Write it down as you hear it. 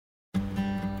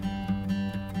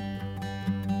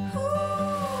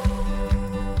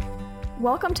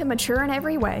Welcome to Mature in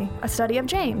Every Way, a study of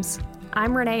James.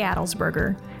 I'm Renee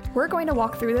Adelsberger. We're going to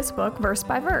walk through this book verse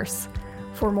by verse.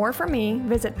 For more from me,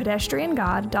 visit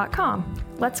pedestriangod.com.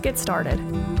 Let's get started.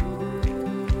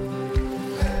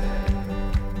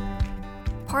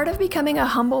 Part of becoming a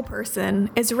humble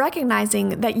person is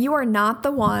recognizing that you are not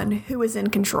the one who is in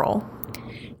control.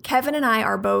 Kevin and I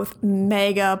are both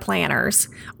mega planners.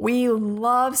 We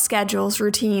love schedules,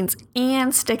 routines,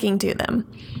 and sticking to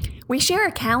them. We share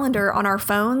a calendar on our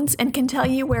phones and can tell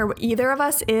you where either of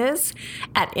us is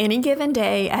at any given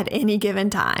day at any given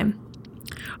time.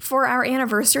 For our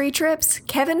anniversary trips,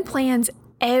 Kevin plans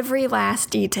every last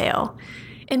detail.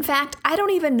 In fact, I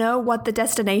don't even know what the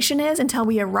destination is until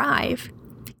we arrive.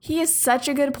 He is such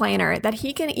a good planner that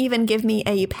he can even give me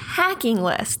a packing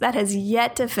list that has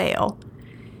yet to fail.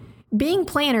 Being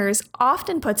planners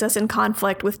often puts us in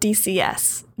conflict with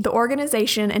DCS, the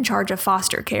organization in charge of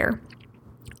foster care.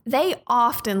 They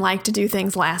often like to do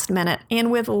things last minute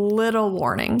and with little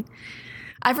warning.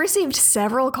 I've received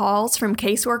several calls from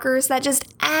caseworkers that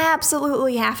just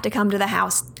absolutely have to come to the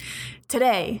house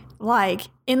today, like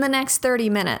in the next 30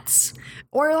 minutes,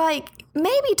 or like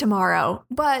maybe tomorrow,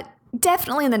 but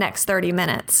definitely in the next 30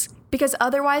 minutes, because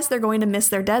otherwise they're going to miss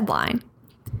their deadline.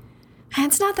 And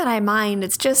it's not that I mind,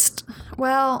 it's just,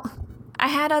 well, I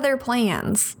had other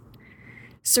plans.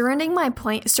 Surrendering my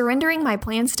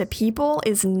plans to people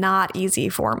is not easy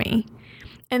for me,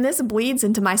 and this bleeds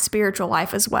into my spiritual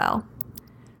life as well.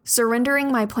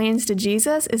 Surrendering my plans to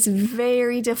Jesus is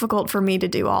very difficult for me to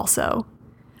do also.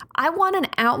 I want an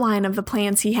outline of the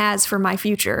plans he has for my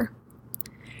future.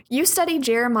 You study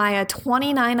Jeremiah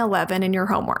 29:11 in your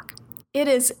homework. It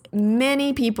is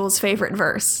many people's favorite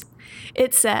verse.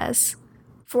 It says,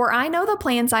 "For I know the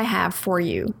plans I have for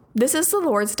you." This is the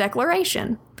Lord's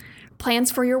declaration.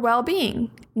 "Plans for your well-being,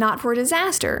 not for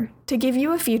disaster, to give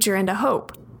you a future and a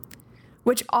hope."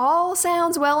 Which all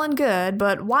sounds well and good,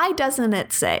 but why doesn't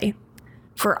it say,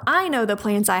 "For I know the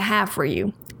plans I have for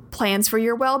you, plans for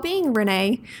your well-being,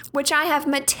 Renee, which I have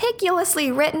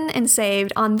meticulously written and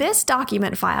saved on this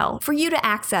document file for you to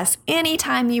access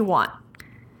anytime you want"?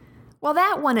 Well,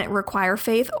 that wouldn't require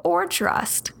faith or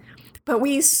trust, but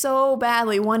we so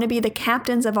badly want to be the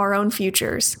captains of our own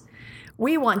futures.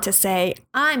 We want to say,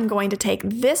 "I'm going to take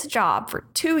this job for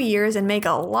 2 years and make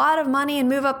a lot of money and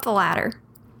move up the ladder."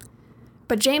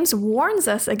 But James warns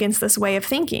us against this way of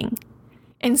thinking.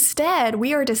 Instead,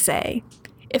 we are to say,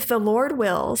 "If the Lord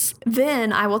wills,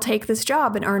 then I will take this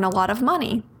job and earn a lot of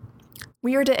money."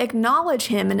 We are to acknowledge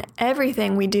Him in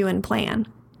everything we do and plan.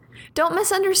 Don't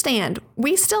misunderstand,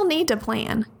 we still need to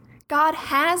plan. God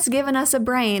has given us a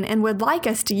brain and would like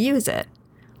us to use it.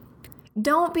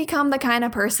 Don't become the kind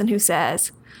of person who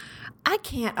says, "I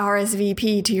can't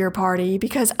RSVP to your party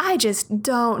because I just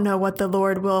don't know what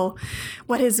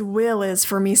His will is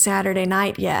for me Saturday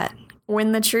night yet."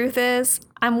 When the truth is,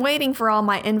 I'm waiting for all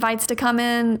my invites to come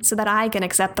in so that I can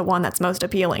accept the one that's most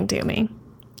appealing to me.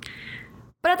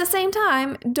 But at the same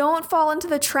time, don't fall into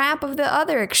the trap of the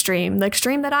other extreme, the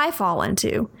extreme that I fall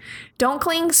into. Don't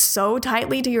cling so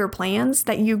tightly to your plans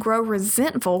that you grow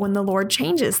resentful when the Lord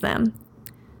changes them.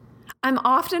 I'm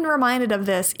often reminded of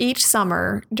this each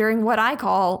summer during what I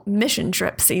call mission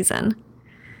trip season.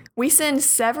 We send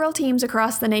several teams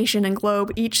across the nation and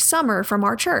globe each summer from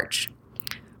our church.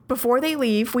 Before they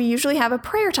leave, we usually have a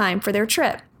prayer time for their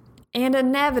trip, and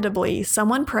inevitably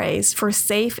someone prays for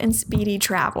safe and speedy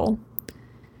travel.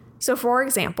 So for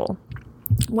example,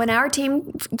 when our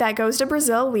team that goes to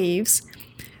Brazil leaves,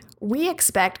 we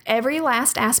expect every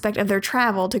last aspect of their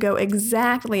travel to go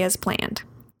exactly as planned.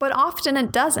 But often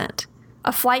it doesn't.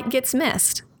 A flight gets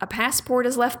missed, a passport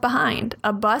is left behind,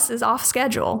 a bus is off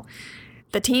schedule.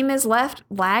 The team is left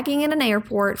lagging in an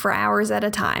airport for hours at a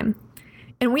time.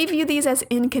 And we view these as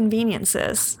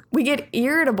inconveniences. We get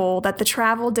irritable that the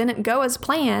travel didn't go as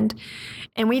planned,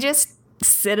 and we just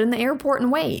sit in the airport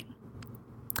and wait.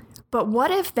 But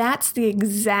what if that's the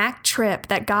exact trip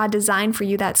that God designed for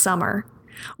you that summer?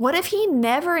 What if He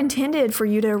never intended for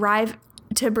you to arrive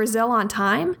to Brazil on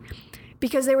time?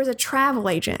 Because there was a travel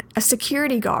agent, a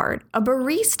security guard, a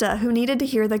barista who needed to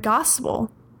hear the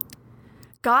gospel.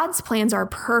 God's plans are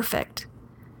perfect.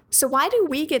 So why do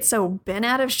we get so bent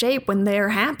out of shape when they're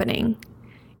happening?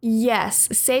 Yes,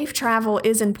 safe travel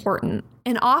is important,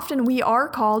 and often we are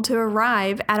called to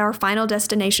arrive at our final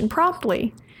destination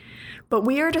promptly. But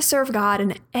we are to serve God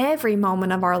in every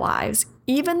moment of our lives,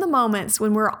 even the moments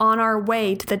when we're on our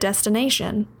way to the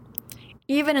destination.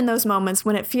 Even in those moments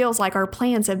when it feels like our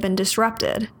plans have been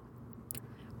disrupted.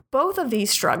 Both of these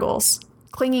struggles,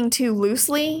 clinging too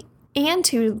loosely and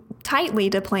too tightly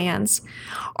to plans,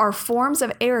 are forms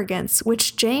of arrogance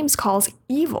which James calls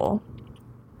evil.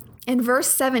 In verse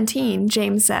 17,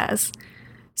 James says,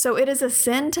 "So it is a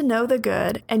sin to know the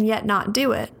good and yet not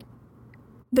do it."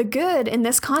 The good in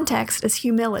this context is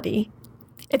humility.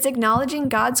 It's acknowledging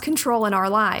God's control in our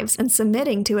lives and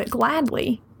submitting to it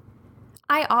gladly.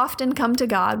 I often come to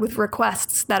God with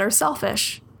requests that are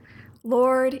selfish.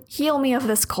 Lord, heal me of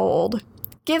this cold.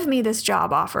 Give me this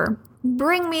job offer.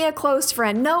 Bring me a close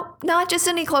friend. Nope, not just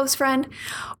any close friend.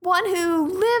 One who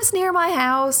lives near my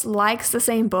house, likes the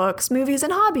same books, movies,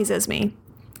 and hobbies as me.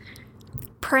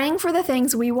 Praying for the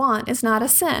things we want is not a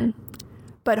sin,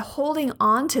 but holding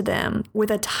on to them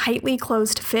with a tightly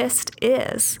closed fist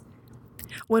is.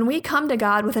 When we come to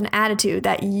God with an attitude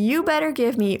that you better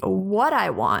give me what I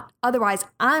want, otherwise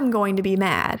I'm going to be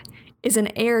mad, is an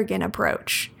arrogant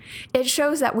approach. It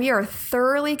shows that we are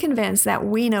thoroughly convinced that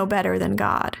we know better than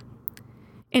God.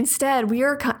 Instead, we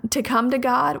are to come to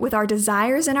God with our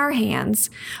desires in our hands,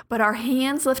 but our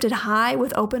hands lifted high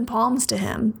with open palms to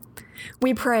Him.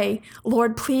 We pray,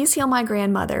 Lord, please heal my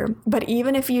grandmother, but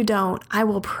even if you don't, I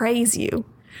will praise you.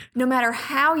 No matter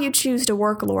how you choose to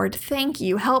work, Lord, thank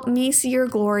you. Help me see your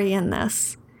glory in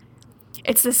this.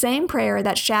 It's the same prayer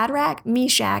that Shadrach,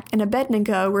 Meshach, and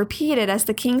Abednego repeated as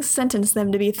the king sentenced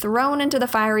them to be thrown into the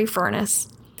fiery furnace.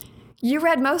 You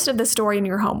read most of the story in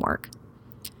your homework.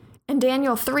 In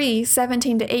Daniel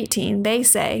 3:17-18, they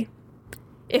say,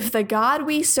 "If the God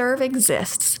we serve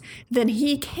exists, then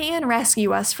He can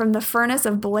rescue us from the furnace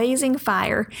of blazing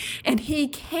fire, and He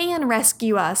can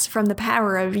rescue us from the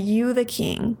power of you, the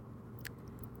king.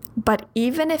 But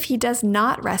even if He does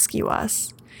not rescue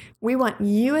us, we want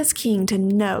you as king to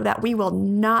know that we will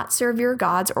not serve your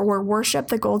gods or worship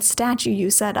the gold statue you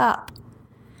set up."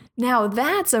 Now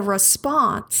that's a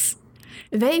response.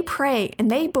 They pray and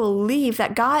they believe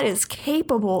that God is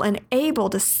capable and able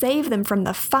to save them from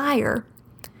the fire.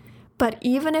 But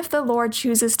even if the Lord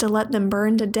chooses to let them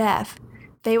burn to death,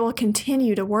 they will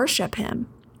continue to worship Him.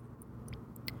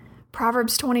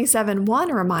 Proverbs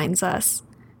 27:1 reminds us,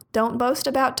 "Don't boast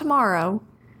about tomorrow,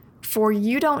 for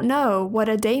you don't know what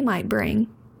a day might bring."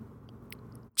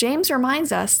 James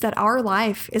reminds us that our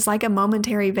life is like a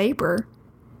momentary vapor.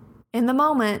 In the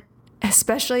moment,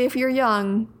 especially if you're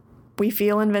young, we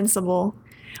feel invincible,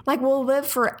 like we'll live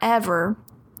forever.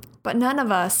 But none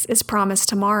of us is promised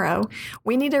tomorrow.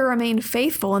 We need to remain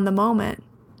faithful in the moment.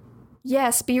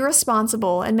 Yes, be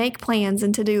responsible and make plans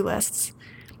and to-do lists,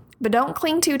 but don't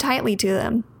cling too tightly to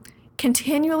them.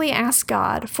 Continually ask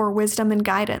God for wisdom and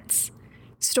guidance.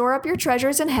 Store up your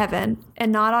treasures in heaven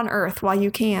and not on earth while you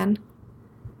can.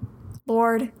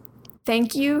 Lord,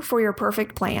 thank you for your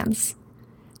perfect plans.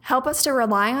 Help us to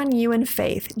rely on you in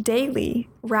faith daily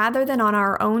rather than on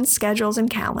our own schedules and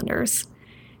calendars.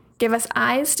 Give us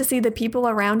eyes to see the people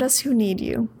around us who need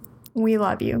you. We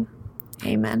love you.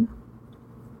 Amen.